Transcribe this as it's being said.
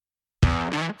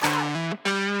Good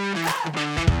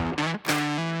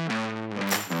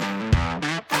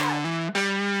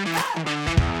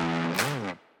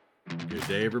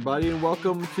day, everybody, and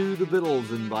welcome to the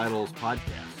Vittles and Vitals podcast,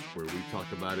 where we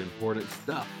talk about important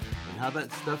stuff and how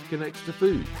that stuff connects to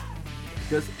food,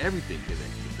 because everything connects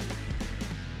to food.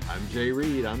 I'm Jay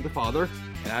Reed, I'm the father.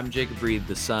 And I'm Jacob Reed,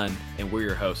 the son, and we're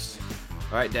your hosts.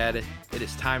 All right, Dad, it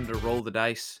is time to roll the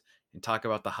dice and talk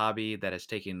about the hobby that has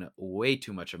taken way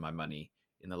too much of my money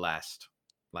in the last,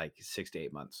 6 to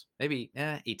 8 months. Maybe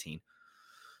 18.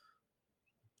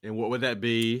 And what would that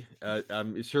be?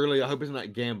 Surely, I hope it's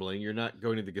not gambling. You're not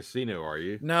going to the casino, are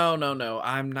you? No.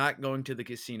 I'm not going to the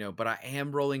casino, but I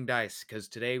am rolling dice because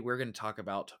today we're going to talk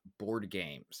about board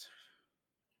games.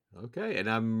 Okay, and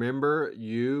I remember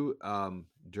you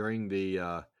during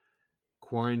the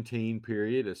quarantine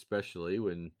period, especially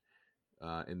when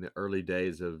in the early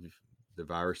days of the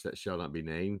virus that shall not be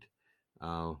named,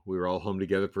 we were all home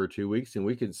together for 2 weeks, and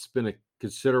we could spend a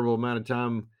considerable amount of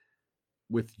time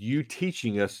with you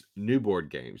teaching us new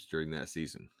board games during that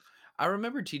season. I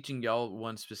remember teaching y'all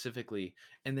one specifically,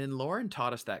 and then Lauren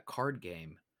taught us that card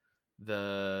game,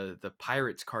 the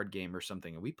Pirates card game or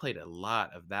something, and we played a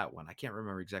lot of that one. I can't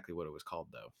remember exactly what it was called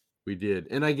though. We did.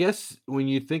 And I guess when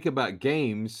you think about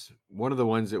games, one of the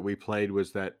ones that we played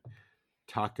was that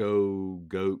Taco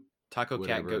Goat. Taco Cat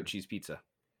Whatever. Goat Cheese Pizza.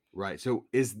 Right. So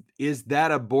is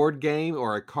that a board game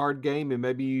or a card game? And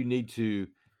maybe you need to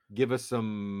give us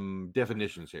some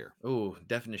definitions here. Oh,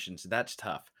 definitions. That's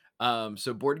tough.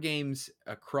 So board games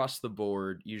across the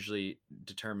board usually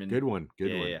determine Good one.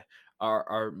 Good one. Yeah.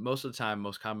 Are most of the time,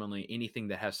 most commonly, anything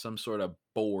that has some sort of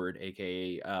board,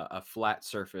 aka a flat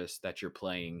surface that you're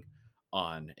playing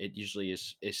on. It usually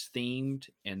is themed,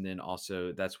 and then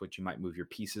also that's what you might move your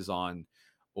pieces on,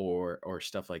 or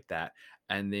stuff like that.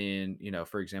 And then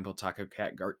for example, Taco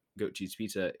Cat Goat Cheese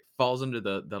Pizza falls under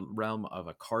the realm of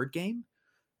a card game.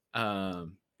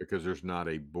 Because there's not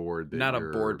a board that Not a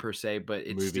you're board per se, but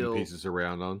it's moving still pieces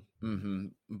around on.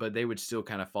 But they would still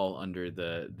kind of fall under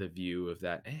the view of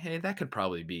that. Hey, that could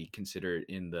probably be considered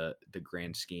in the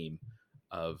grand scheme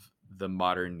of the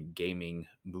modern gaming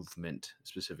movement,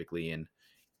 specifically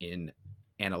in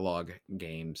analog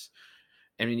games.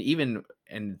 I mean,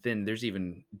 and then there's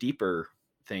even deeper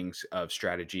things of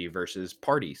strategy versus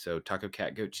party. So Taco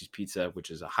Cat Goat Cheese Pizza, which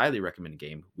is a highly recommended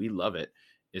game, we love it,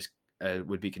 is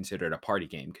would be considered a party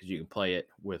game because you can play it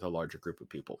with a larger group of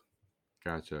people.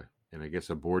 Gotcha. And I guess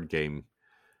a board game,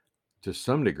 to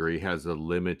some degree, has a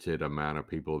limited amount of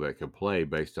people that can play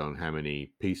based on how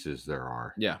many pieces there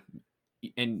are. Yeah,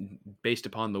 and based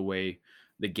upon the way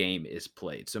the game is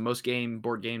played. So most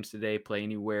board games today play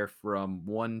anywhere from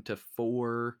 1 to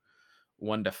 4.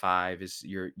 1 to 5 is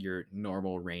your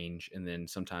normal range, and then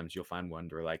sometimes you'll find one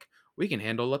where we can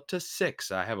handle up to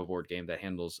 6. I have a board game that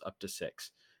handles up to 6.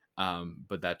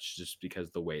 But that's just because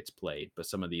the way it's played. But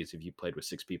some of these, if you played with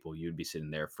 6 people, you'd be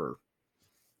sitting there for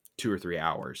 2 or 3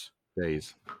 hours.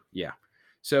 Days. Yeah.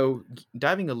 So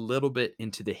diving a little bit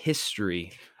into the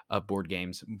history of board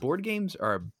games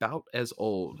are about as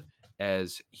old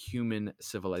as human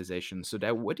civilization. So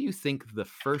Dad, what do you think the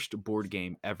first board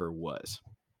game ever was?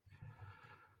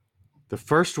 The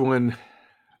first one,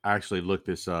 I actually looked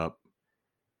this up.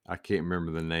 I can't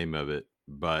remember the name of it,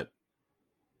 but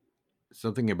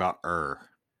something about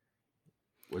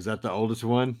Was that the oldest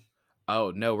one?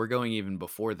 Oh, no, we're going even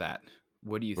before that.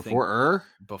 What do you think? Before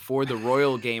Before the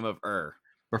royal game of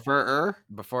Before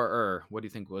Before what do you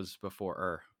think was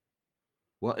before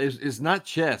Well, it's not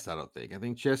chess, I don't think. I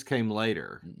think chess came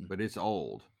later, Mm-mm. but it's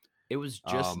old. It was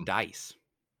just dice.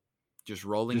 Just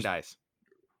rolling dice.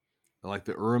 Like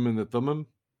the Urim and the Thummim.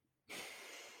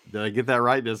 Did I get that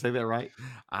right? Did I say that right?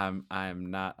 I'm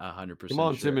not 100%. Come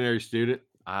on, sure. seminary student.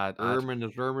 Urim and the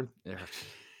Thummim.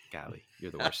 Golly,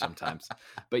 you're the worst sometimes.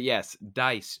 But yes,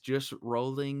 dice, just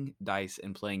rolling dice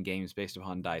and playing games based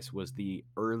upon dice was the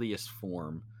earliest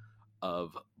form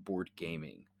of board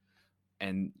gaming.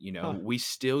 And, we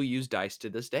still use dice to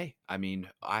this day. I mean,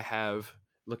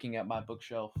 looking at my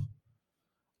bookshelf,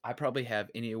 I probably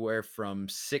have anywhere from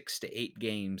 6 to 8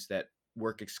 games that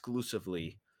work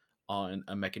exclusively on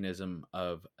a mechanism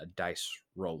of a dice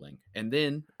rolling. And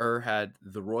then had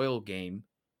the royal game.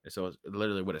 So it's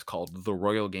literally what it's called, the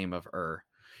royal game of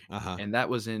And that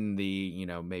was in the,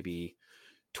 maybe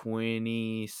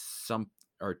 20 some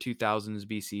or 2000s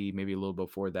BC, maybe a little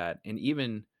before that. And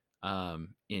even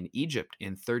in Egypt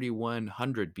in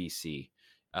 3100 BC,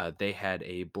 they had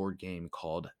a board game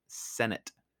called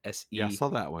Senet. Yeah, I saw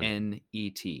that one.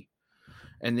 Senet.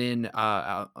 And then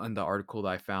on the article that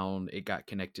I found, it got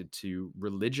connected to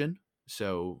religion.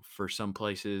 So for some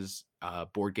places,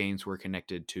 board games were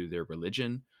connected to their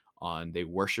religion. On they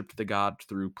worshipped the god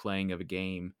through playing of a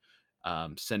game.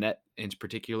 Senet, in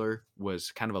particular,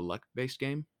 was kind of a luck-based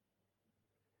game.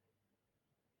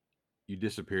 You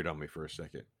disappeared on me for a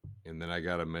second, and then I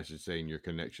got a message saying your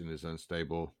connection is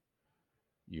unstable.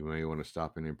 You may want to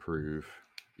stop and improve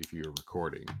if you're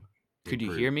recording. Could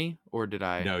you hear me, or did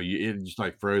I? No, it just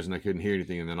like froze and I couldn't hear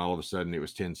anything. And then all of a sudden it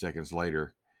was 10 seconds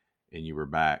later and you were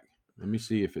back. Let me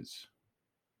see if it's.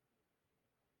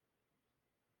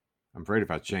 I'm afraid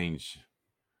if I change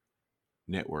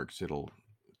networks, it'll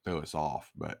throw us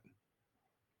off, but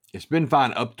it's been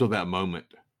fine up till that moment.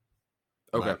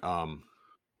 Okay. But,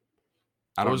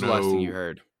 I What don't was the know. last thing you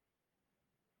heard?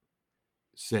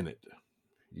 Senate.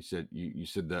 You said you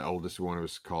said the oldest one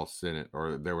was called Senate,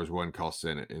 or there was one called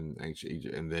Senate in ancient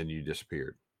Egypt, and then you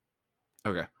disappeared.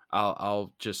 Okay.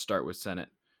 I'll just start with Senate,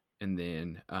 and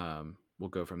then we'll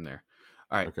go from there.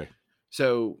 All right. Okay.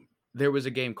 So there was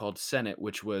a game called Senate,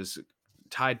 which was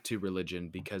tied to religion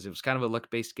because it was kind of a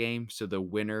luck-based game. So the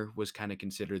winner was kind of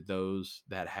considered those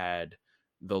that had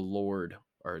the Lord,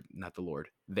 or not the Lord,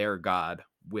 their God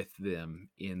with them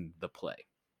in the play.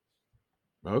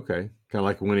 Okay. Kind of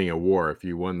like winning a war. If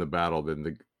you won the battle,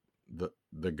 then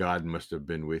the God must have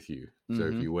been with you. So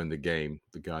if you win the game,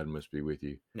 the God must be with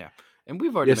you. Yeah. And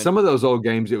we've already some of those old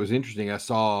games, it was interesting. I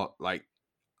saw like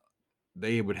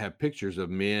they would have pictures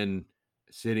of men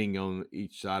sitting on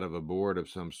each side of a board of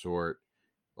some sort,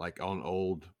 like on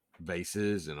old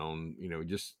vases and on,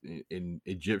 just in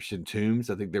Egyptian tombs.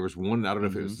 I think there was one, I don't know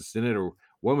if it was the Senate or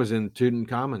one was in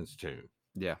Tutankhamun's tomb.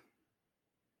 Yeah.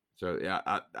 So yeah,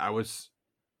 I was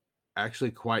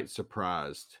actually quite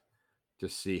surprised to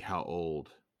see how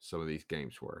old some of these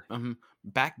games were.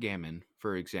 Backgammon,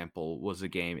 for example, was a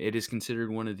game. It is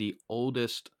considered one of the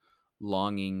oldest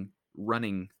the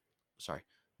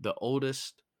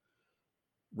oldest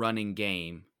running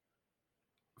game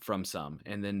from some.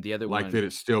 And then the other like one, that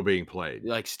it's still being played.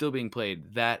 like still being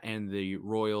played. That and the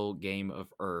Royal Game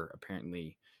of Ur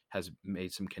apparently has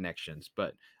made some connections.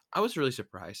 But I was really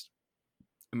surprised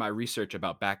in my research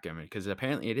about backgammon because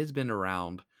apparently it has been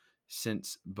around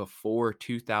since before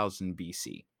 2000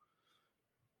 BC.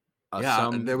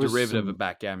 Some derivative of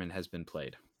backgammon has been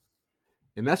played.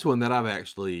 And that's one that I've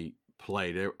actually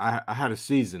played. I had a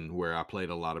season where I played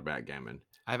a lot of backgammon.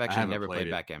 I've actually never played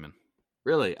backgammon.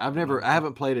 Really? I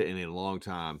haven't played it in a long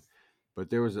time. But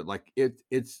there was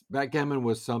it's backgammon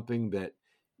was something that,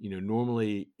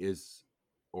 normally is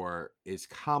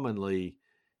commonly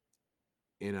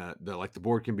in the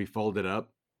board can be folded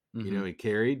up, and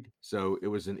carried. So it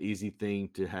was an easy thing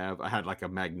to have. I had like a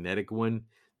magnetic one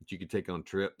that you could take on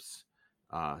trips,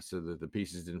 so that the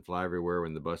pieces didn't fly everywhere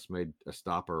when the bus made a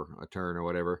stop or a turn or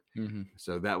whatever.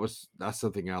 So that's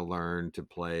something I learned to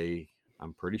play.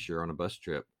 I'm pretty sure on a bus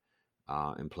trip,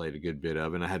 and played a good bit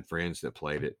of. And I had friends that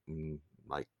played it in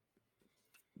like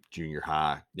junior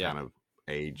high kind of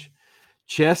age.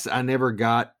 Chess, I never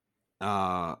got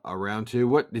around to.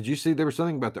 What did you see? There was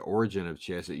something about the origin of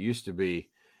chess. It used to be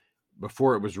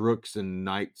before it was rooks and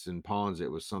knights and pawns.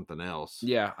 It was something else.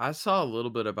 Yeah, I saw a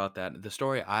little bit about that. The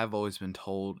story I've always been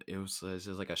told it was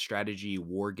like a strategy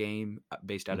war game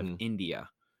based out of India,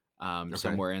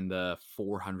 somewhere in the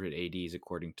 400 ADs,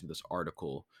 according to this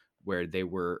article, where they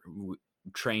were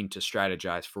trained to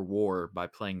strategize for war by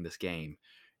playing this game,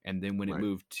 and then when it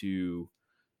moved to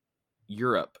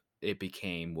Europe, it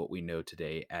became what we know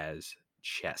today as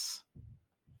chess.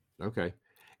 Okay.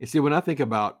 And see, when I think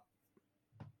about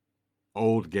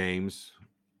old games,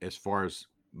 as far as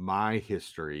my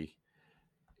history,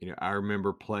 I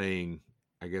remember playing,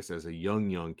 I guess as a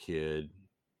young kid,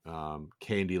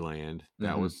 Candyland.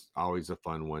 That was always a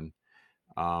fun one.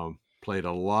 Played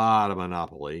a lot of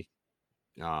Monopoly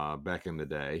back in the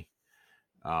day.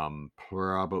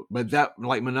 Probably, but that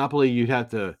like Monopoly, you'd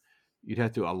have to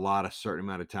allot a certain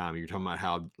amount of time. You're talking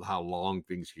about how long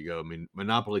things could go. I mean,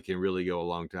 Monopoly can really go a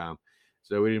long time.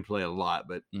 So we didn't play a lot,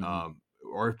 but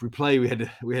or if we play, we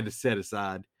had to set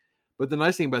aside. But the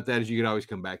nice thing about that is you could always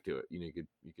come back to it. You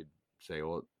could say,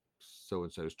 well, so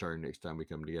and so's turn next time we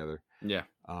come together. Yeah.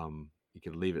 You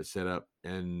could leave it set up.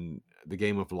 And the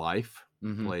Game of Life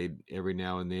played every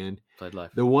now and then. Played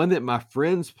Life. The one that my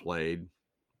friends played,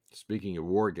 speaking of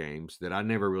war games, that I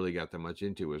never really got that much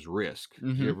into was Risk.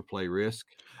 Did you ever play Risk?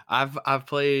 I've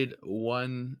played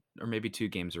one or maybe two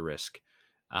games of Risk.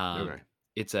 Okay.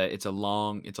 It's a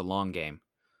long game.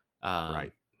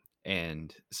 Right.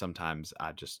 And sometimes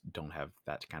I just don't have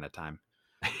that kind of time.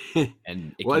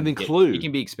 And Clue. It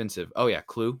can be expensive. Oh yeah,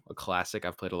 Clue, a classic.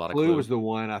 I've played a lot of Clue. Clue Was the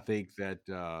one I think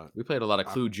that we played a lot of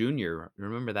Clue Junior.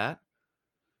 Remember that?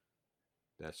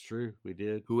 That's true. We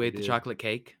did. Who ate the chocolate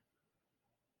cake?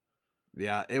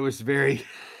 Yeah, it was very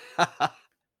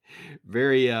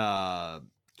very,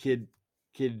 kid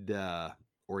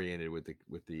oriented with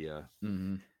the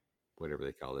Hmm. whatever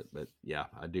they called it, but yeah,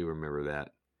 I do remember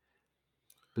that.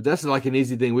 But that's like an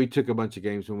easy thing. We took a bunch of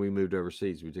games when we moved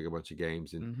overseas. We took a bunch of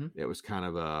games, and Hmm. it was kind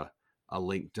of a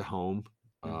link to home,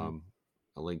 Hmm. um,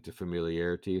 a link to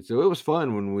familiarity. So it was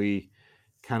fun when we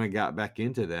kind of got back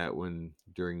into that when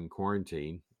during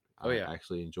quarantine. Oh I yeah.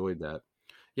 actually enjoyed that.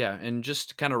 Yeah, and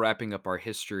just kind of wrapping up our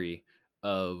history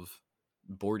of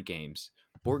board games.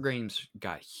 Board games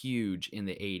got huge in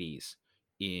the 80s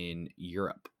in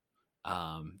Europe.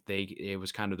 It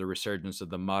was kind of the resurgence of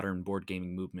the modern board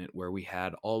gaming movement where we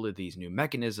had all of these new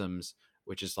mechanisms,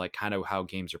 which is like kind of how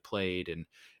games are played, and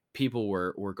people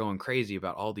were going crazy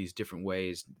about all these different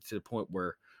ways to the point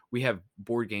where we have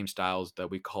board game styles that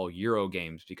we call Euro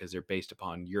games because they're based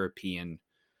upon European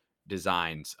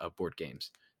designs of board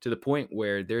games to the point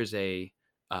where there's a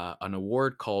an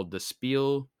award called the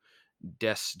Spiel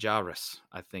des Jahres.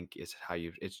 I think is how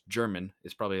you. It's German.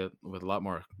 It's probably with a lot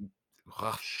more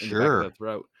in the back of the Sure.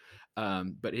 throat.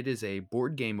 But it is a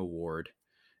board game award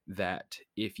that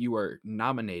if you are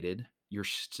nominated, your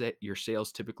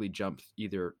sales typically jump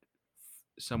either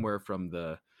somewhere from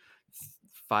the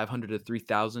 500 to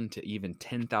 3,000 to even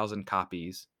 10,000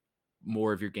 copies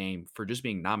more of your game for just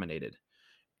being nominated,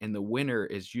 and the winner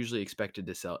is usually expected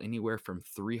to sell anywhere from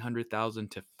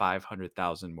 300,000 to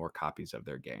 500,000 more copies of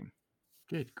their game.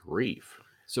 Good grief.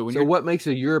 So when So you're what makes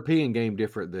a European game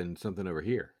different than something over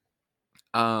here?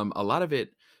 a lot of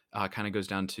it kind of goes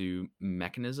down to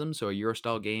mechanism. So a Euro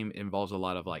style game involves a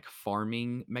lot of like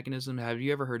farming mechanism. Have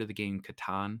you ever heard of the game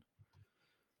Catan?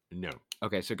 No.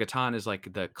 Okay, so Catan is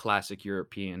like the classic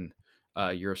European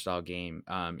Euro style game.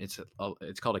 It's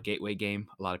called a gateway game.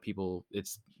 A lot of people,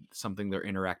 it's something they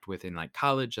interact with in like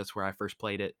college. That's where I first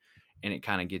played it, and it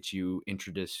kind of gets you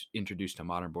introduced to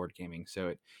modern board gaming. So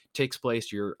it takes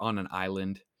place. You're on an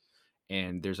island,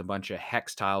 and there's a bunch of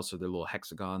hex tiles. So they're little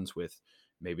hexagons with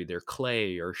maybe they're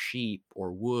clay or sheep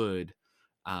or wood,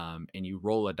 and you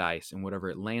roll a dice, and whatever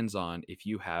it lands on, if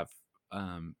you have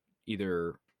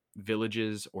either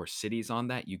villages or cities on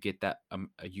that, you get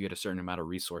a certain amount of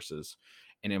resources.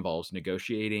 And it involves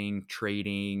negotiating,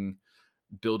 trading,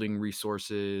 building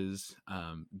resources,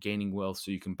 gaining wealth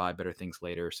so you can buy better things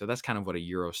later. So that's kind of what a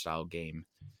Euro style game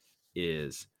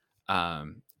is.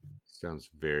 Um, Sounds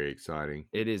very exciting.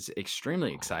 it is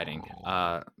extremely exciting.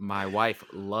 My wife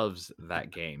loves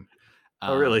that game.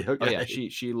 Oh, really? Oh yeah, Okay.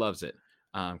 she loves it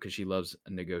because she loves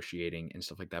negotiating and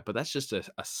stuff like that. But that's just a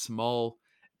small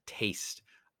taste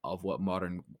of what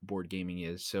modern board gaming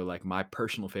is. So like my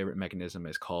personal favorite mechanism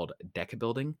is called deck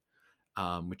building,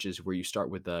 which is where you start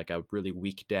with like a really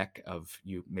weak deck of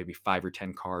you maybe 5 or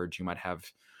 10 cards. You might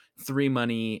have 3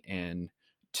 money and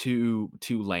two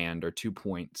land or 2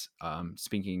 points.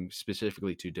 Speaking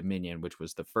specifically to Dominion, which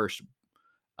was the first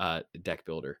deck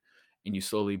builder, and you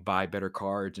slowly buy better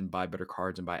cards and buy better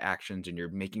cards and buy actions, and you're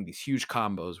making these huge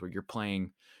combos where you're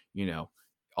playing, you know,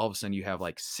 all of a sudden you have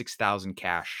like 6,000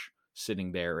 cash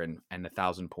sitting there and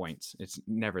 1,000 points. It's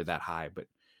never that high, but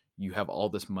you have all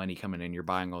this money coming in. You're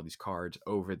buying all these cards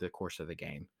over the course of the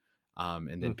game.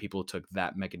 And Hmm. then people took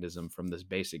that mechanism from this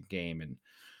basic game, and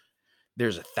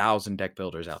there's 1,000 deck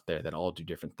builders out there that all do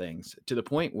different things to the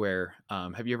point where,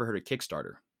 have you ever heard of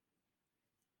Kickstarter?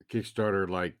 Kickstarter,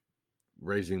 like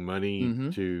raising money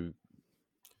Mm-hmm. to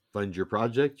fund your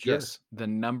project? Sure. Yes, the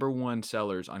number one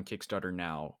sellers on Kickstarter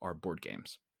now are board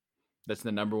games. That's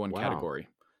the number one Wow. category.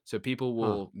 So people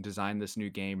Huh. will design this new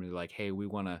game and they're like, "Hey, we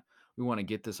want to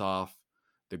get this off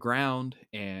the ground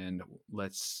and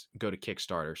let's go to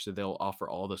Kickstarter." So they'll offer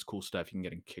all this cool stuff you can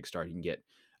get in Kickstarter. You can get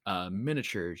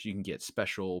miniatures, you can get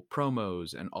special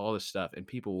promos and all this stuff, and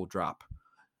people will drop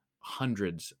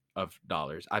hundreds of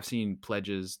dollars. I've seen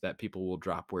pledges that people will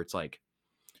drop where it's like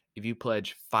if you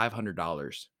pledge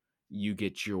 $500, you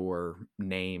get your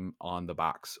name on the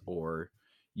box, or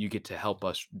you get to help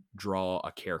us draw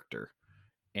a character.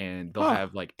 And they'll Huh.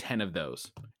 have like 10 of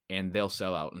those, and they'll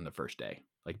sell out in the first day.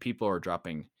 Like people are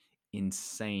dropping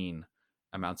insane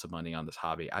amounts of money on this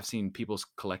hobby. I've seen people's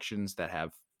collections that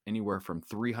have anywhere from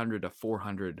 300 to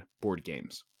 400 board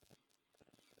games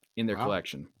in their Wow.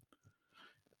 collection.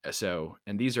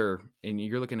 And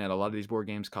you're looking at a lot of these board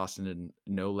games costing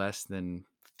no less than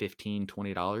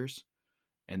 $15-$20,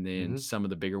 and then Hmm. some of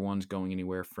the bigger ones going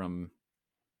anywhere from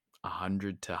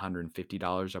 100 to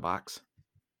 $150 a box.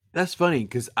 That's funny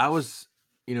because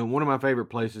one of my favorite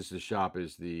places to shop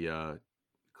is the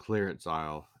clearance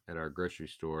aisle at our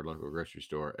local grocery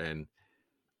store. And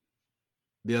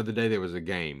the other day there was a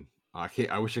game.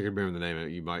 I wish I could remember the name of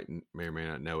it. You may or may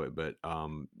not know it, but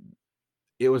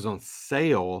it was on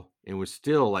sale and was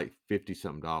still like 50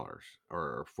 something dollars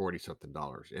or 40 something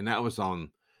dollars. And that was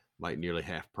on like nearly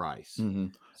half price.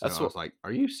 Mhm. So That's I what was like,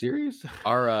 "Are you serious?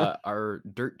 our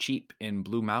Dirt Cheap in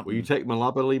Blue Will you Mountain. take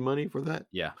Monopoly money for that?"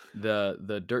 Yeah,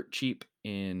 the Dirt Cheap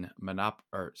in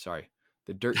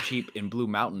the Dirt Cheap in Blue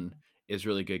Mountain is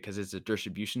really good because it's a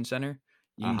distribution center.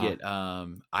 You can Uh-huh. get,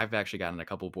 I've actually gotten a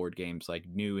couple board games, like,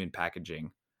 new in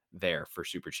packaging there for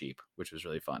super cheap, which was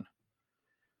really fun.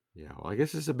 Yeah, well, I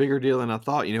guess it's a bigger deal than I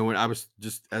thought. When I was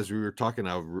just as we were talking,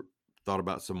 thought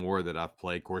about some more that I've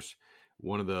played. Of course,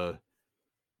 one of the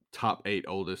top 8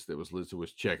 oldest that was listed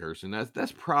was checkers, and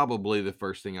that's probably the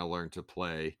first thing I learned to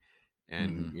play,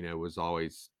 and, Mhm. was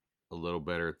always a little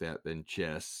better at that than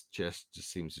chess. Chess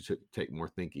just seems to take more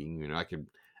thinking.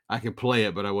 I could play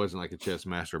it, but I wasn't like a chess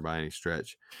master by any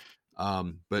stretch.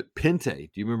 But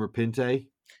Pente, do you remember Pente?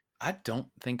 I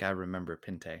don't think I remember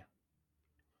Pinte.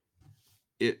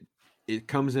 It it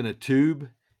comes in a tube,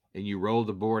 and you roll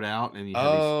the board out, and you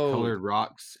have these Oh, colored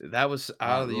rocks, that was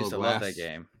I used little to love that glass.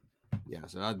 game. Yeah,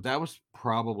 so that was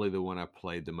probably the one I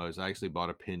played the most. I actually bought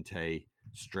a Pente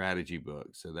strategy book,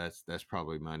 so that's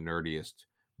probably my nerdiest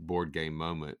board game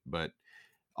moment. But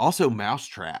also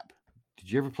Mousetrap.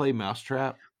 Did you ever play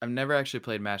Mousetrap? I've never actually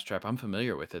played Mousetrap. I'm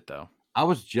familiar with it, though. I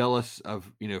was jealous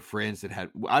of friends that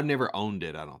had. I've never owned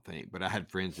it, I don't think, but I had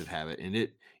friends that have it, and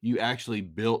you actually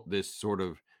built this sort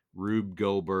of Rube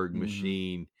Goldberg Mhm.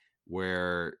 machine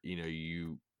where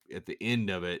you at the end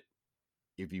of it,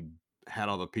 if you had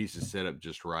all the pieces set up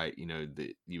just right,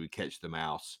 that you would catch the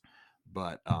mouse.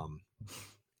 But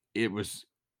it was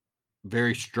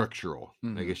very structural.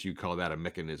 I Mhm. guess you call that a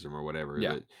mechanism or whatever.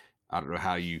 Yeah. That I don't know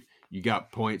how you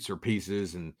got points or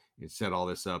pieces and set all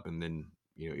this up, and then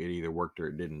it either worked or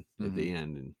it didn't at Mhm. the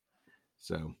end. And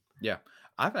so Yeah.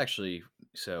 I've actually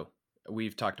so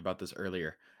we've talked about this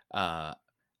earlier. Uh,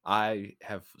 I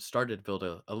have started to build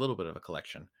a little bit of a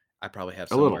collection. I probably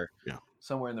have a little, yeah.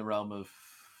 somewhere in the realm of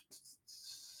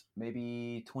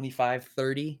maybe 25,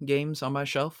 30 games on my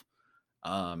shelf.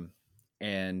 Um,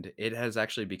 and it has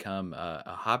actually become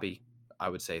a hobby, I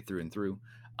would say, through and through.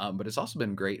 But it's also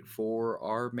been great for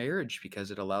our marriage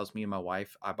because it allows me and my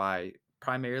wife. I buy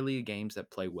primarily games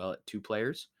that play well at two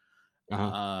players.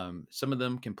 Uh-huh. Some of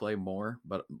them can play more,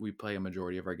 but we play a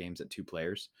majority of our games at two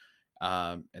players.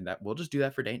 And that we'll just do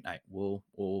that for date night. We'll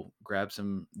grab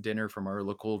some dinner from our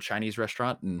local Chinese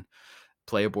restaurant and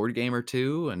play a board game or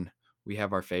two. And we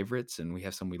have our favorites, and we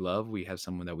have some we love. We have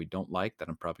someone that we don't like that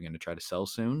I'm probably going to try to sell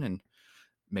soon, and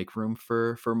make room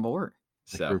for more.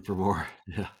 Make So room for more.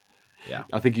 Yeah. yeah,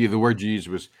 I think the word you used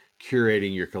was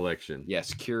curating your collection.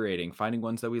 yes, curating, finding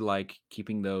ones that we like,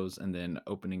 keeping those, and then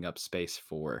opening up space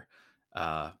for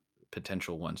uh,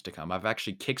 potential ones to come. I've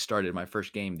actually kickstarted my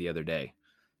first game the other day.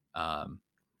 Um,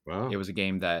 it Wow. was a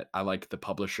game that I like the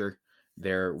publisher.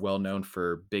 They're well known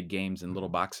for big games in little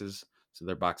boxes, so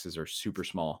their boxes are super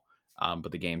small.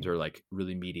 But the games are like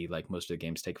really meaty. Like most of the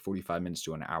games take 45 minutes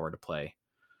to an hour to play.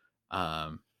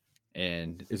 Um,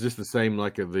 and Is this the same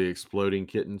like of the exploding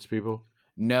kittens people?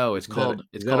 no, Is that a,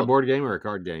 it's is that a called board game or a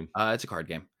card game? it's a card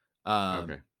game. Um,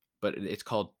 Okay. but it's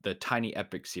called the Tiny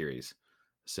Epic series.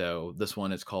 So this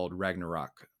one is called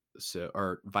Ragnarok. So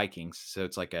or Vikings. So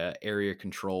it's like a area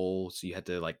control. So you had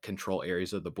to like control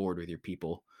areas of the board with your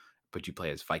people, but you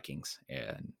play as Vikings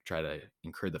and try to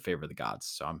incur the favor of the gods.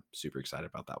 So I'm super excited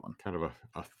about that one. Kind of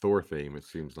a Thor theme, it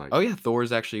seems like. Oh yeah, Thor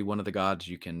is actually one of the gods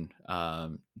you can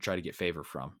try to get favor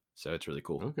from. So it's really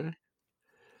cool. Okay.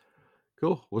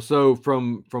 Cool. Well, so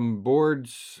from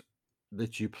boards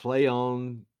that you play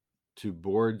on to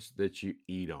boards that you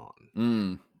eat on.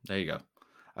 There you go.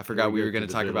 I Here forgot we we go were going to to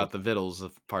the talk vittles. about the vittles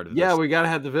of part of Yeah, this. we gotta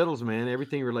have the vittles, man.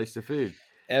 Everything relates to food.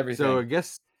 So Everything. I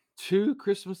guess 2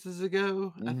 Christmases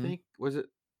ago, I Mhm. think, was it?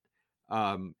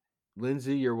 Um,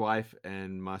 Lindsay, your wife,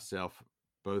 and myself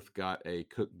both got a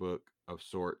cookbook of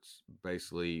sorts,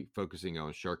 basically focusing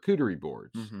on charcuterie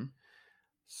boards. Mhm.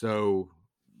 So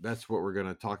that's what we're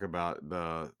gonna talk about.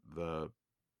 The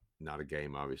not a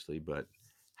game, obviously, but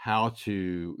how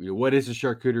to what is a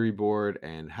charcuterie board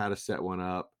and how to set one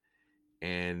up,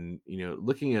 and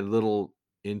looking a little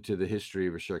into the history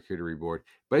of a charcuterie board.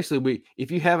 Basically, we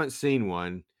if you haven't seen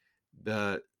one,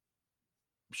 the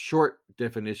short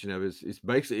definition of it is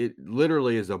basically it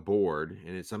literally is a board,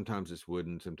 and sometimes it's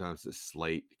wooden, sometimes it's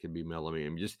slate, it can be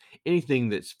melamine, just anything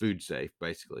that's food safe,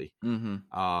 basically.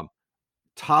 Mhm. um,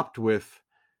 Topped with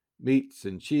meats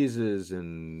and cheeses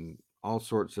and all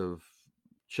sorts of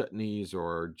chutneys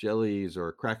or jellies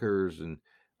or crackers, and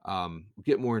we'll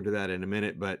get more into that in a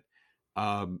minute. But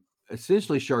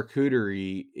essentially,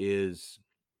 charcuterie is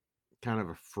kind of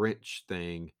a French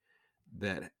thing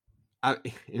that I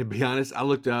and to be honest, I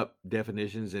looked up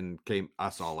definitions and I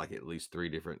saw like at least 3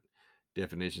 different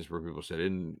definitions where people said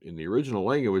in the original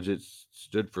language it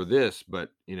stood for this,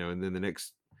 but and then the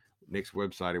next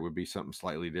website it would be something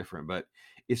slightly different. But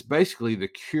it's basically the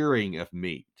curing of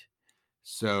meat.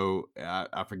 So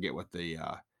I forget what the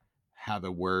how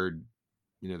the word,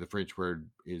 the French word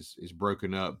is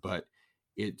broken up, but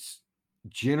it's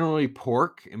generally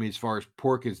pork. I mean, as far as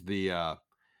pork is the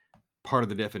part of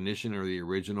the definition or the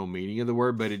original meaning of the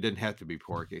word, but it doesn't have to be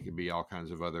pork. It can be all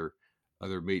kinds of other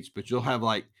meats. But you'll have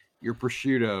like your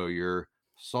prosciutto, your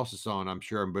saucisson. I'm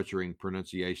sure I'm butchering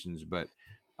pronunciations, but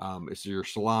it's your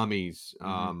salamis.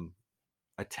 Hmm.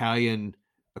 Italian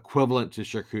equivalent to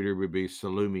charcuterie would be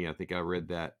salumi. I think I read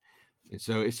that. And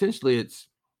so essentially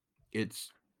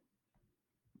it's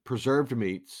preserved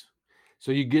meats.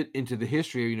 So you get into the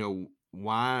history,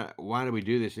 why do we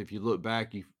do this? If you look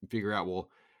back, you figure out, well,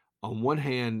 on one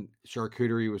hand,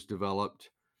 charcuterie was developed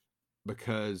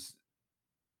because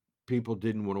people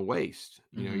didn't want to waste.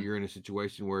 Hmm. You're in a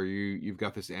situation where you've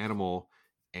got this animal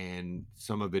and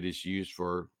some of it is used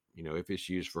for, if it's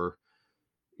used for,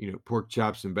 pork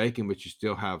chops and bacon, but you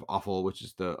still have offal, which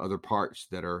is the other parts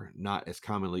that are not as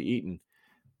commonly eaten,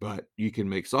 but you can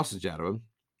make sausage out of them,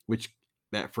 which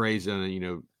that phrase,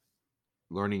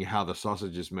 learning how the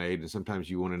sausage is made, and sometimes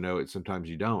you want to know it, sometimes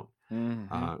you don't. Hmm.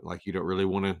 Like you don't really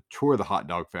want to tour the hot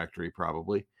dog factory,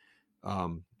 probably.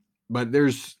 Um, but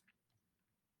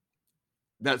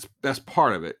that's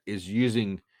part of it is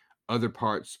using other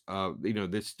parts of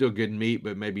that's still good meat,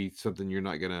 but maybe something you're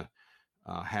not gonna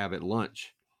have at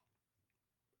lunch.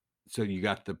 So you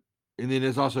got and then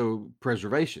there's also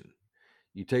preservation.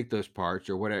 You take those parts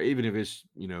or whatever, even if it's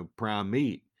prime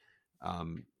meat,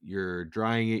 you're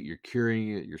drying it, you're curing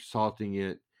it, you're salting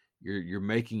it, you're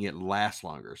making it last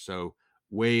longer. So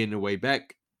way in the way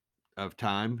back of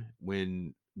time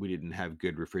when we didn't have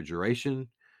good refrigeration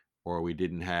or we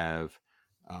didn't have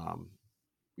um,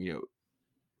 you know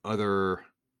other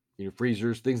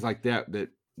freezers, things like that that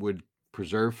would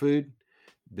preserve food,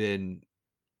 then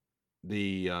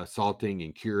the salting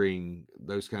and curing,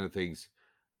 those kind of things,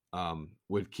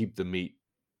 would keep the meat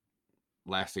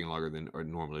lasting longer than or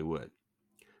normally would.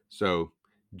 So,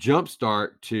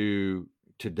 jumpstart to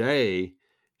today,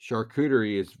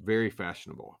 charcuterie is very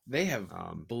fashionable. They have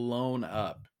Um, blown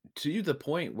up to the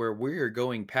point where we're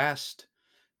going past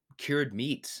cured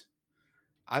meats.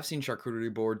 I've seen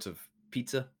charcuterie boards of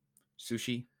pizza,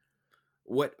 sushi.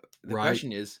 What the right?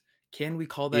 question is, can we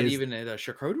call that Is even a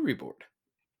charcuterie board?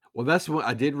 Well, that's what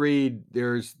I did read.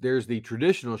 There's the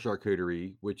traditional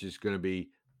charcuterie, which is going to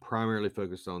be primarily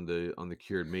focused on the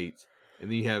cured meats, and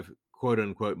then you have quote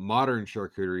unquote modern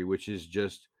charcuterie, which is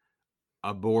just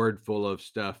a board full of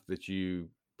stuff that you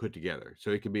put together.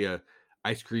 So it could be a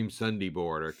ice cream sundae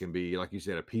board, or it can be, like you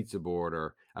said, a pizza board,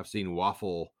 or I've seen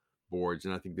waffle boards,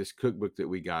 and I think this cookbook that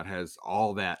we got has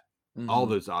all Mhm.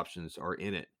 those options are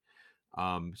in it.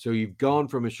 So you've gone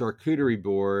from a charcuterie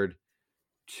board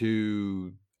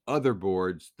to other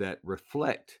boards that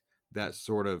reflect that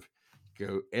sort of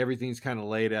everything's kind of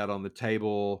laid out on the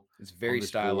table It's on very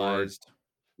this board. stylized.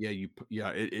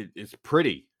 Yeah, it's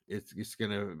pretty. It's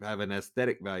gonna have an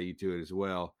aesthetic value to it as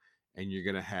well, and you're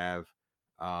gonna have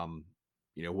um,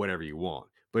 whatever you want.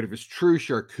 But if it's true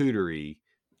charcuterie,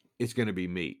 it's gonna be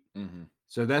meat. Mhm.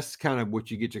 So that's kind of what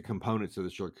you get your components of the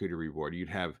charcuterie board. You'd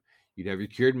have your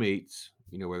cured meats,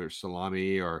 whether it's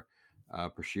salami or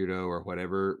prosciutto or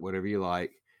whatever you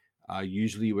like.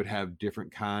 Usually, you would have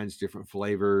different kinds, different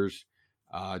flavors,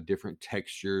 different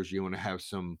textures. You want to have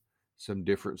some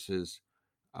differences,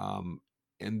 um,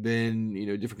 and then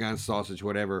different kinds of sausage,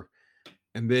 whatever.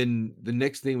 And then the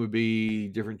next thing would be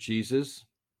different cheeses.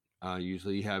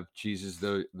 Usually, you have cheeses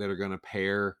that are going to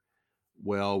pair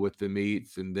well with the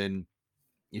meats, and then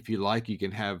if you like, you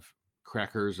can have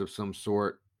crackers of some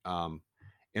sort.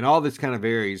 And all this kind of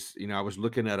varies. I was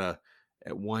looking at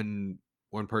one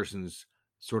person's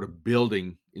sort of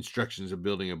building instructions of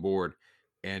building a board,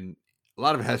 and a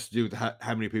lot of it has to do with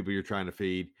how many people you're trying to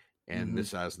feed and the Mhm.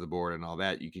 size of the board and all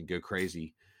that. You can go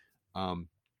crazy. Um,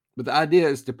 but the idea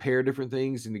is to pair different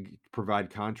things and to provide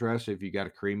contrast. So if you got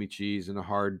a creamy cheese and a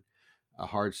hard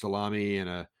salami and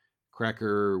a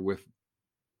cracker with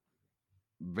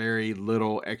very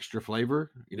little extra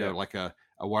flavor, Yep. like a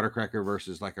water cracker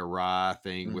versus like a rye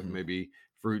thing with Mhm. maybe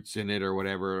fruits in it or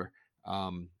whatever.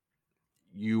 Um,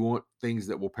 you want things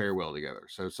that will pair well together.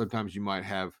 So sometimes you might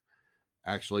have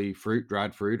actually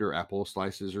dried fruit or apple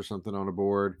slices or something on a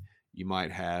board. You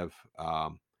might have,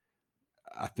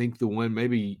 I think the one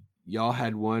maybe y'all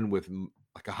had one with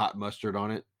like a hot mustard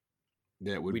on it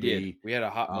that would We did. be, We had a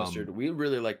hot mustard. um, We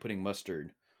really like putting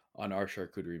mustard on our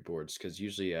charcuterie boards because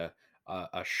usually a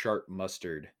sharp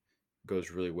mustard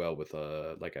goes really well with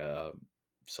a like a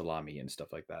salami and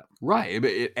stuff like that. Right.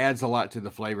 It adds a lot to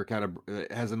the flavor. Kind of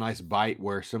it has a nice bite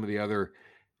where some of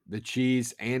the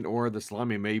cheese and or the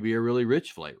salami may be a really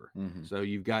rich flavor. Hmm. So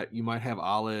you might have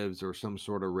olives or some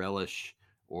sort of relish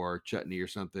or chutney or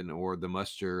something, or the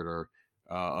mustard or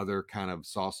other kind of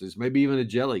sauces. Maybe even a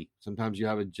jelly. Sometimes you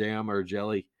have a jam or a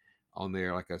jelly on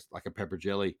there, like a pepper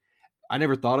jelly. I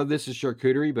never thought of this as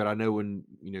charcuterie, but I know when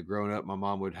growing up, my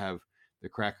mom would have the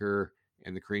cracker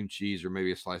and the cream cheese, or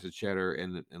maybe a slice of cheddar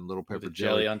and little With a pepper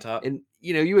jelly jelly. on top. And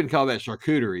you wouldn't call that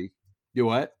charcuterie. You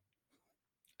what?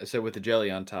 I said with the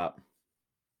jelly on top.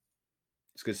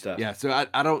 It's good stuff. Yeah, so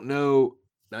I don't know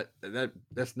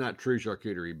that's not true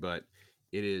charcuterie, but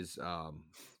it is It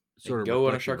sort can of go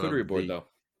on a reflective charcuterie of board the though.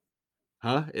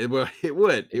 huh? It would it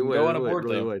would It can go on it a would board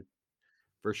really though. would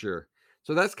for sure.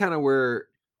 So that's kind of where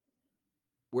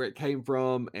it came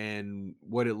from and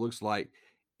what it looks like.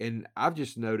 And I've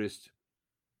just noticed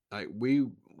like we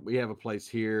have a place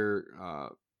here,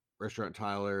 Restaurant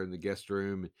Tyler in the guest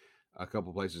room, a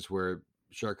couple places where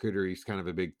charcuterie is kind of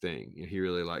a big thing. He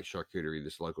really likes charcuterie,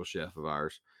 this local chef of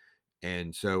ours.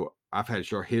 And so I've had his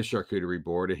charcuterie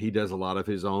board, and he does a lot of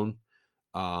his own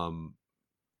um,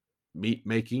 meat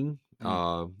making.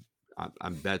 Mm.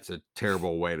 That's a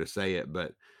terrible way to say it,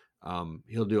 but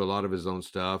he'll do a lot of his own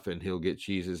stuff, and he'll get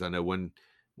cheeses. I know one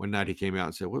night he came out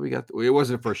and said, "What we got?" It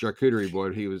wasn't for a charcuterie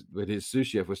board. But his sous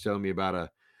chef was telling me about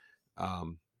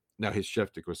no, his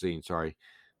chef de cuisine, sorry,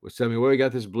 was telling me, "Well, we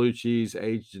got this blue cheese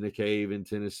aged in a cave in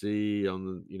Tennessee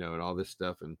on and all this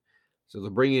stuff." And so they'll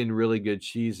bring in really good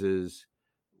cheeses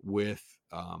with,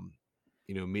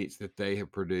 meats that they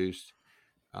have produced.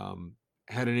 Um,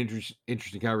 had an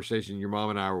interesting conversation. Your mom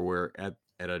and I were at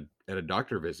a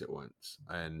doctor visit once,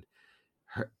 and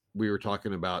we were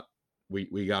talking about,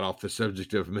 we got off the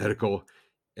subject of medical,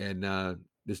 and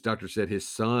this doctor said his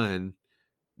son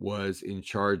was in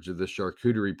charge of the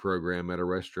charcuterie program at a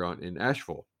restaurant in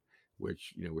Asheville,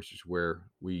 which is where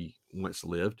we once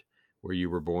lived, where you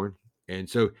were born. And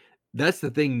so that's the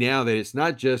thing now, that it's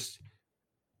not just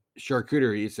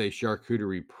charcuterie, it's a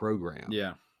charcuterie program.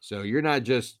 Yeah. So you're not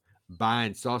just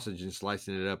buying sausage and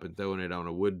slicing it up and throwing it on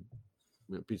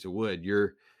a piece of wood.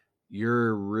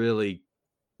 You're really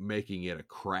making it a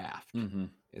craft. Hmm.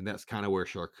 And that's kind of where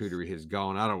charcuterie has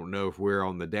gone. I don't know if we're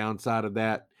on the downside of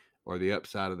that or the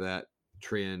upside of that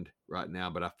trend right now,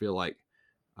 but I feel like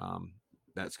um,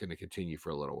 that's going to continue for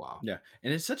a little while. Yeah,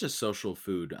 and it's such a social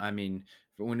food. I mean,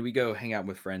 when we go hang out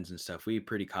with friends and stuff, we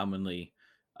pretty commonly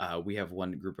we have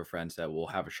one group of friends that will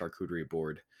have a charcuterie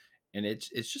board, and it's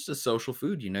just a social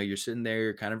food. You're sitting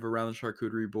there kind of around the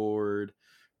charcuterie board,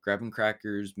 grabbing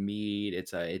crackers, meat.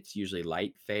 It's usually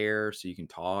light fare, so you can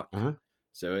talk. Uh-huh.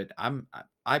 So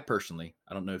I personally,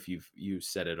 I don't know if you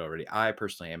said it already. I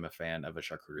personally am a fan of a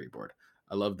charcuterie board.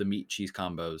 I love the meat cheese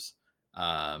combos.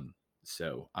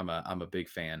 So I'm a big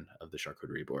fan of the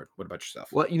charcuterie board. What about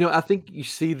yourself? Well, I think you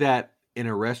see that in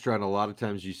a restaurant. A lot of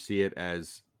times you see it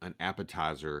as an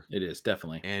appetizer, It is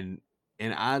definitely. and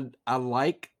I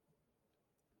like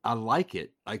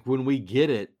it. Like when we get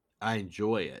it, I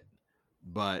enjoy it.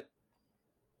 But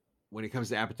when it comes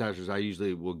to appetizers, I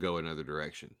usually will go another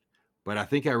direction. But I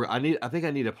think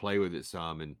I need to play with it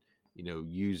some, and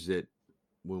use it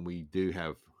when we do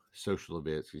have social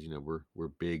events, because we're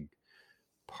big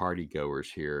party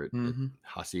goers here at Hmm.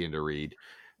 Hacienda Reed.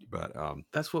 But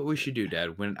That's what we should do,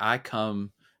 Dad. When I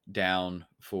come down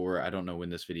for, I don't know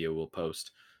when this video will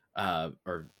post,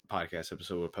 or podcast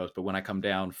episode will post, but when I come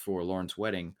down for Lauren's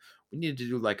wedding, we need to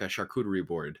do like a charcuterie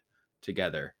board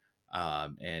together,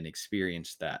 and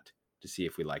experience that to see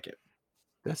if we like it.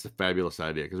 that's a fabulous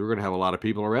idea, because we're going to have a lot of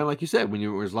people around, like you said.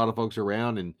 There's a lot of folks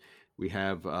around, and we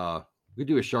have we could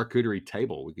do a charcuterie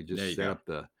table. We could There just you go.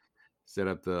 set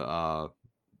up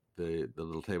the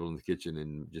little table in the kitchen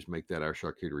and just make that our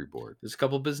charcuterie board. There's a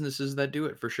couple businesses that do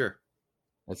it for sure.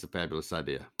 That's a fabulous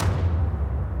idea.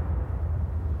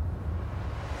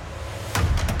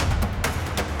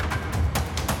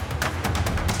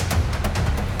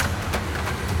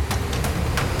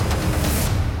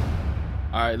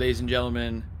 All right, ladies and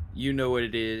gentlemen, you know what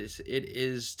it is. It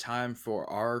is time for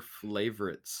our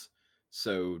favorites.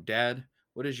 So, Dad,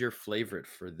 what is your favorite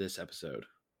for this episode?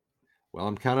 Well,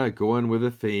 I'm kind of going with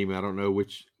a theme. I don't know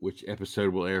which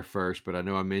episode will air first, but I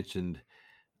know I mentioned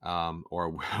or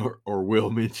will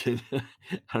mention. I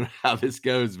don't know how this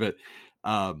goes, but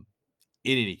um,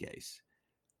 in any case,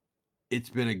 it's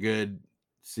been a good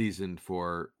season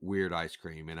for weird ice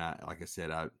cream, and like I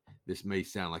said, this may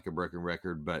sound like a broken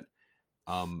record, but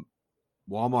um,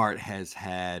 Walmart has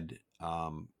had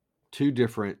two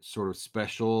different sort of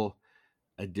special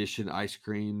edition ice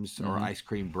creams or Mhm. ice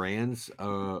cream brands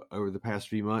over the past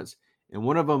few months, and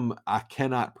one of them I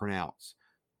cannot pronounce,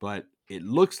 but it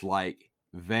looks like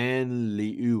Van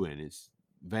Leeuwen. It's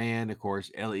Van, of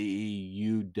course,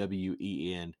 Leeuwen.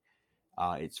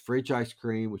 It's French ice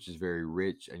cream, which is very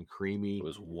rich and It creamy.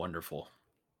 was wonderful.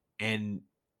 And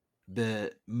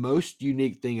the most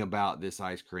unique thing about this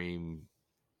ice cream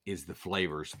is the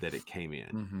flavors that it came in.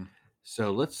 Mhm.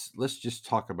 So let's just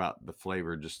talk about the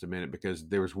flavor just a minute, because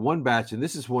there was one batch, and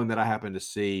this is one that I happened to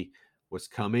see was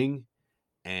coming,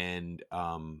 and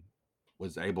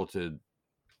was able to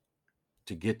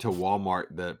get to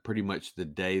Walmart pretty much the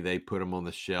day they put them on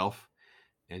the shelf,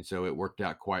 and so it worked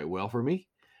out quite well for me.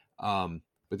 But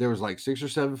there was like 6 or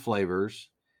 7 flavors,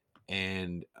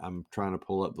 and I'm trying to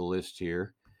pull up the list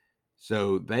here.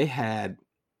 So they had,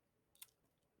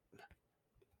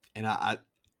 and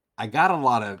I got a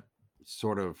lot of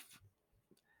sort of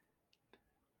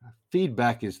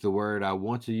feedback is the word I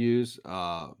want to use.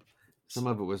 Some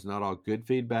of it was not all good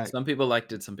feedback. Some people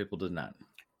liked it, some people did not.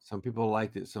 Some people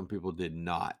liked it, some people did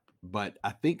not. But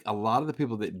I think a lot of the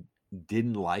people that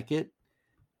didn't like it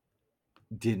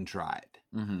didn't try it,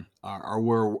 Mhm. or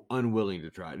were unwilling to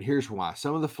try it. Here's why.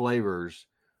 Some of the flavors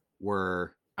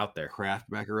were Out there. Kraft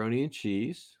macaroni and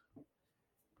cheese,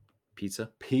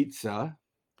 Pizza. pizza.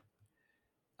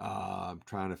 I'm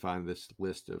trying to find this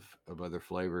list of other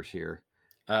flavors here.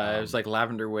 It was like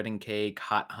lavender wedding cake,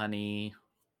 hot honey.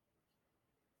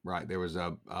 Right. There was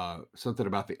a something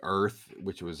about the earth,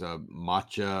 which was a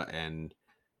matcha, and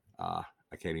I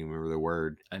can't even remember the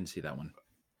word. I didn't see that one.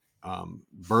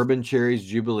 Bourbon cherries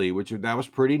jubilee, which that was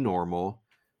pretty normal.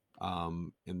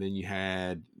 And then you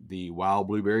had the wild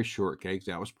blueberry shortcakes.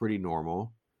 That was pretty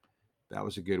normal. That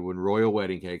was a good one. Royal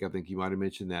wedding cake. I think you might have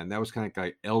mentioned that. And that was kind of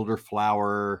like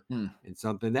elderflower and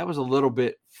something. That was a little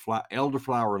bit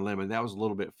elderflower and lemon. That was a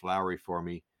little bit flowery for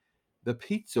me. The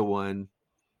pizza one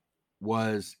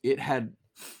it had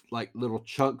like little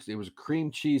chunks. It was a cream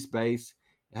cheese base.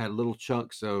 It had little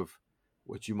chunks of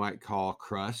what you might call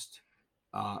crust.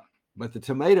 But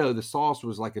the sauce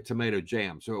was like a tomato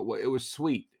jam. So it was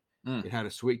sweet. It had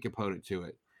a sweet component to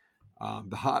it.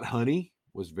 The hot honey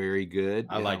was very good.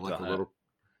 I It had liked like a that. little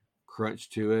crunch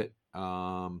to it.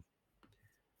 Trying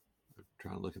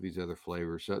to look at these other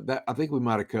flavors. So that I think we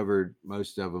might have covered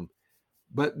most of them.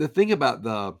 But the thing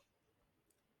about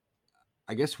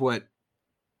I guess what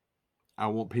I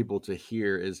want people to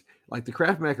hear is like the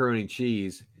Kraft macaroni and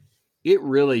cheese, it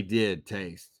really did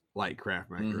taste like Kraft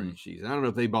macaroni and cheese. I don't know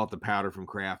if they bought the powder from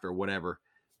Kraft or whatever,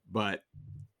 but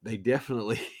they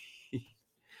definitely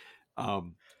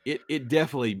it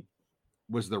definitely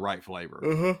was the right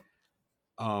flavor.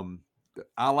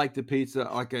 I like the pizza.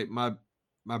 Like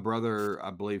my brother,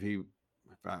 I believe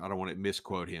I don't want to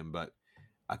misquote him, but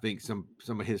I think some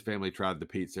of his family tried the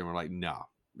pizza and were like, no,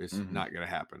 it's not going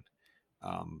to happen.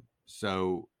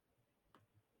 So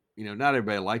not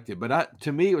everybody liked it, but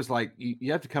to me, it was like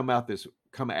you have to come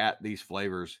at these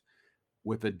flavors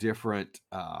with a different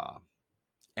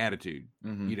attitude.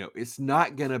 It's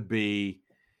not going to be,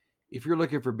 if you're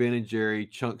looking for Ben and Jerry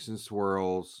chunks and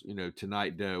swirls,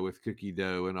 tonight dough with cookie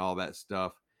dough and all that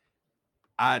stuff,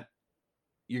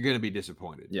 you're going to be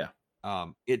disappointed. Yeah.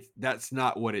 That's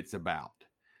not what it's about.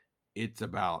 It's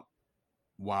about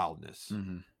wildness.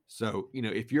 So,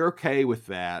 if you're okay with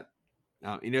that,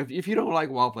 if you don't like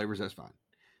wild flavors, that's fine.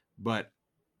 But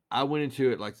I went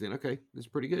into it like saying, okay, this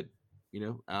is pretty good.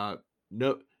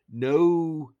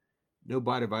 No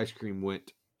bite of ice cream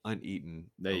went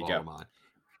uneaten. There you of go. All of mine.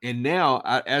 And now,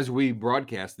 as we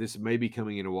broadcast, this may be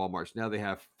coming into Walmart. Now they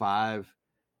have 5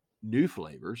 new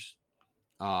flavors.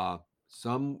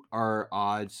 Some are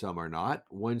odd, some are not.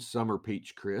 One summer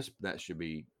peach crisp, that should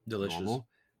be delicious. Normal.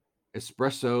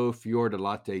 Espresso fior de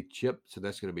latte chip, so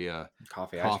that's going to be a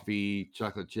coffee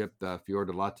chocolate chip. The fior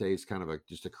de latte is kind of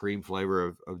just a cream flavor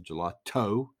of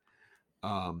gelato.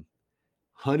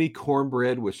 Honey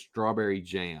cornbread with strawberry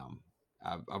jam.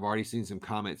 I've already seen some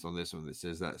comments on this one that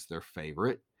says that's their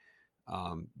favorite.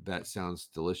 That sounds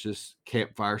delicious.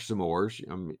 Campfire s'mores.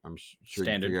 I'm sure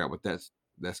you can figure out what that's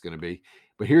going to be.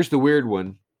 But here's the weird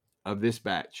one of this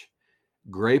batch: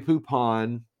 Grey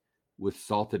Poupon with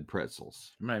salted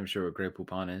pretzels. I'm not even sure what Grey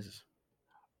Poupon is.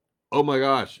 Oh my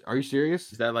gosh, are you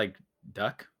serious? Is that like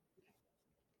duck?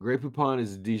 Grey Poupon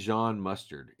is Dijon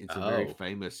mustard. It's a very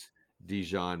famous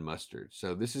Dijon mustard.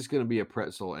 So this is going to be a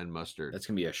pretzel and mustard. That's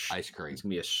going to be ice cream. It's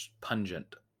going to be a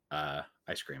pungent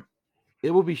ice cream.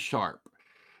 It will be sharp.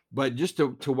 But just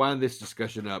to wind this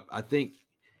discussion up, I think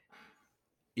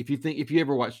if you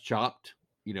ever watch Chopped,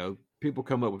 people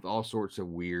come up with all sorts of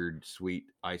weird sweet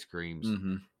ice creams.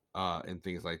 and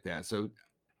things like that. So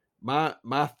my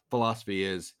philosophy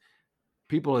is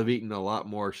people have eaten a lot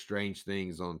more strange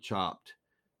things on Chopped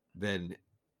than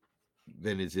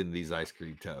is in these ice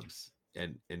cream tubs,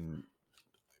 and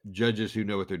judges who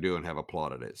know what they're doing have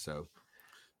applauded it. So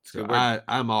It's a good word.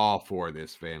 I'm all for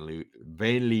this Van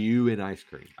Liu and ice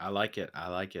cream. I like it. I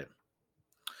like it.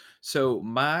 So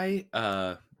my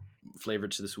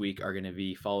favorites this week are going to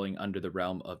be falling under the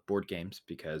realm of board games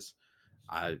because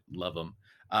I love them.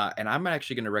 And I'm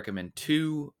actually going to recommend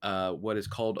two what is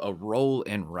called a roll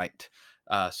and write.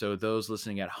 So those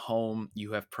listening at home,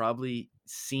 you have probably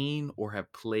seen or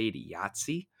have played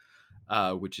Yahtzee,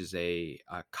 which is a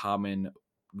common,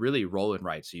 really roll and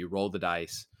write. So you roll the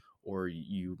dice, or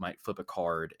you might flip a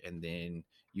card, and then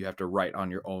you have to write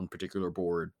on your own particular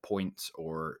board points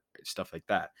or stuff like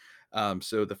that.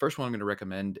 So the first one I'm going to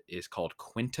recommend is called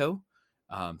Quinto.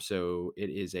 So it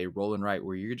is a roll and write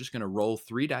where you're just going to roll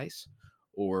 3 dice,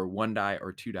 or 1 die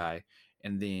or 2 die,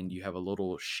 and then you have a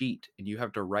little sheet, and you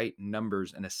have to write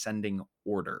numbers in ascending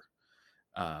order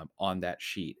on that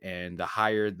sheet. And the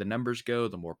higher the numbers go,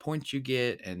 the more points you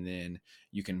get. And then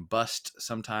you can bust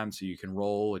sometimes, so you can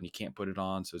roll and you can't put it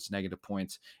on, so it's negative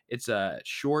points. It's a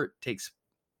short, it's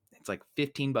like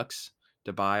 $15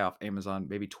 to buy off Amazon,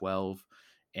 maybe 12,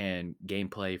 and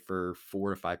gameplay for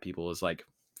 4 to 5 people is like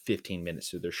 15 minutes.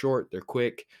 So they're short, they're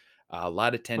quick, a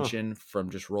lot of tension from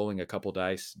just rolling a couple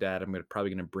dice. Dad, I'm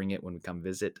probably gonna bring it when we come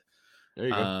visit. There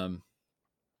you go.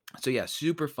 So yeah,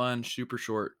 super fun, super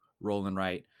short roll and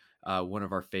write. One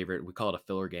of our favorite, we call it a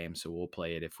filler game. So we'll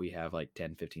play it if we have like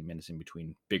 10, 15 minutes in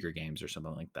between bigger games or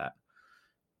something like that.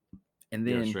 And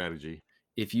Yeah, then strategy.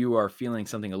 if you are feeling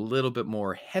something a little bit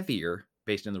more heavier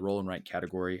based in the roll and write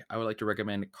category, I would like to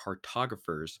recommend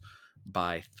Cartographers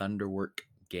by Thunderwork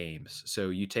Games. So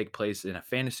you take place in a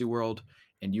fantasy world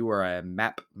and you are a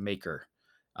map maker.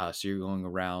 So you're going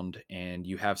around and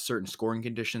you have certain scoring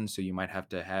conditions. So you might have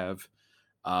to have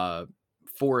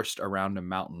forest around a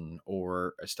mountain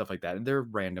or stuff like that. And they're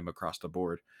random across the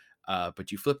board.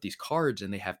 But you flip these cards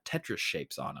and they have Tetris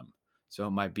shapes on them. So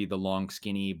it might be the long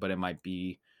skinny, but it might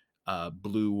be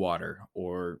blue water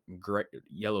or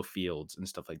yellow fields and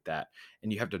stuff like that.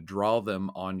 And you have to draw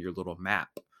them on your little map.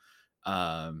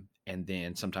 And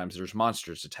then sometimes there's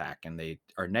monsters attack and they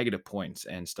are negative points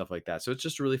and stuff like that. So it's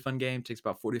just a really fun game. It takes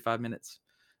about 45 minutes,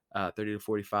 30 to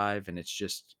 45. And it's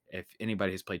just, if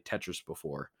anybody has played Tetris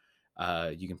before,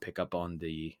 you can pick up on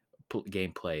the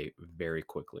gameplay very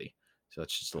quickly. So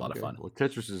it's just a lot of fun. Well,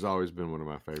 Tetris has always been one of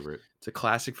my favorite. It's a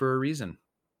classic for a reason.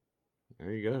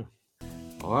 There you go.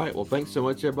 All right. Well, thanks so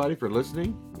much, everybody, for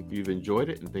listening. If you've enjoyed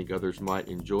it and think others might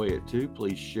enjoy it too,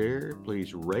 please share,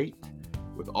 please rate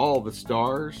with all the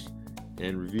stars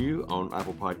and review on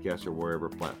Apple Podcasts or wherever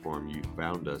platform you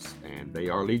found us, and they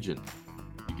are legion.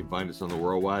 You can find us on the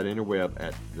worldwide interweb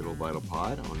at Vital Vital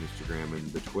Pod on Instagram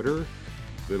and the Twitter,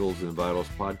 Vittles and Vitals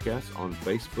Podcast on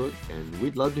Facebook, and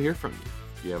we'd love to hear from you.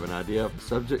 If you have an idea of a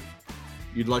subject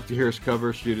you'd like to hear us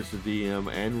cover, shoot us a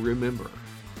DM, and remember,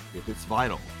 if it's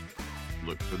vital,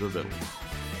 look for the Vittles.